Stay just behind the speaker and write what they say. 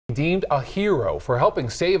Deemed a hero for helping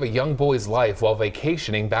save a young boy's life while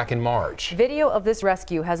vacationing back in March. Video of this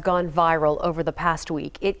rescue has gone viral over the past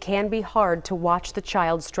week. It can be hard to watch the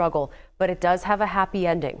child struggle, but it does have a happy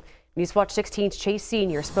ending. Newswatch 16's Chase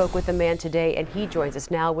Sr. spoke with the man today, and he joins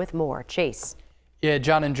us now with more. Chase. Yeah,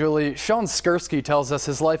 John and Julie, Shaun Skursky tells us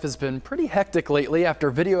his life has been pretty hectic lately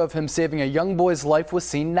after video of him saving a young boy's life was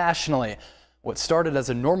seen nationally. What started as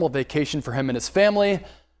a normal vacation for him and his family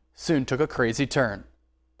soon took a crazy turn.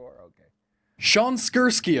 Shaun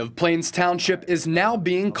Skursky of Plains Township is now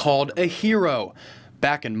being called a hero.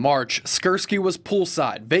 Back in March, Skursky was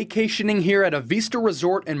poolside, vacationing here at a Vista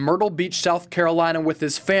Resort in Myrtle Beach, South Carolina with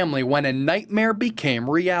his family when a nightmare became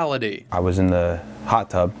reality. I was in the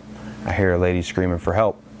hot tub. I hear a lady screaming for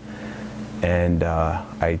help. And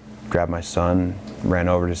I grabbed my son, ran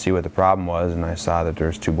over to see what the problem was, and I saw that there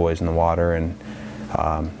was two boys in the water, and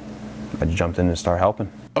I jumped in and started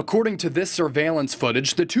helping. According to this surveillance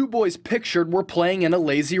footage, the two boys pictured were playing in a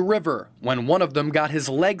lazy river when one of them got his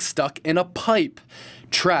leg stuck in a pipe.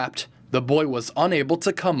 Trapped, the boy was unable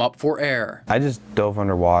to come up for air. I just dove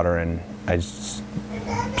underwater and I just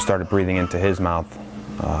started breathing into his mouth.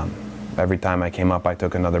 Every time I came up, I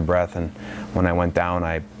took another breath, and when I went down,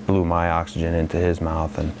 I blew my oxygen into his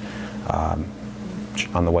mouth, and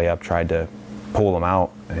on the way up tried to pull him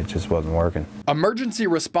out. It just wasn't working. Emergency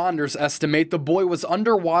responders estimate the boy was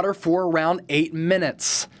underwater for around 8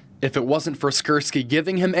 minutes. If it wasn't for Skursky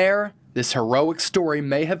giving him air, this heroic story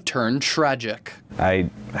may have turned tragic. I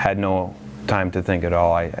had no time to think at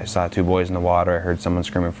all. I saw two boys in the water. I heard someone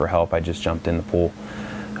screaming for help. I just jumped in the pool.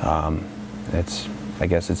 I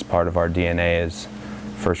guess it's part of our DNA as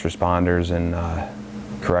first responders and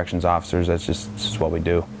corrections officers. That's just what we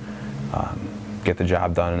do. Get the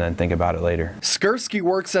job done and then think about it later. Skursky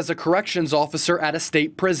works as a corrections officer at a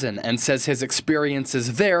state prison and says his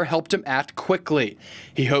experiences there helped him act quickly.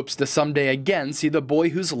 He hopes to someday again see the boy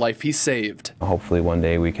whose life he saved. Hopefully one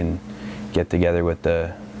day we can get together with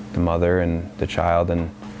the mother and the child, and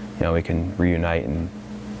we can reunite and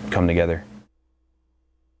come together.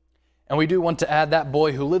 And we do want to add that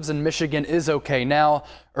boy who lives in Michigan is okay now.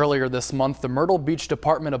 Earlier this month, the Myrtle Beach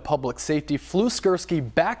Department of Public Safety flew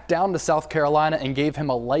Skursky back down to South Carolina and gave him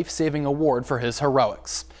a life-saving award for his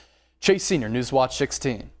heroics. Chase Sr., Newswatch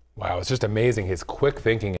 16. Wow, it's just amazing his quick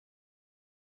thinking.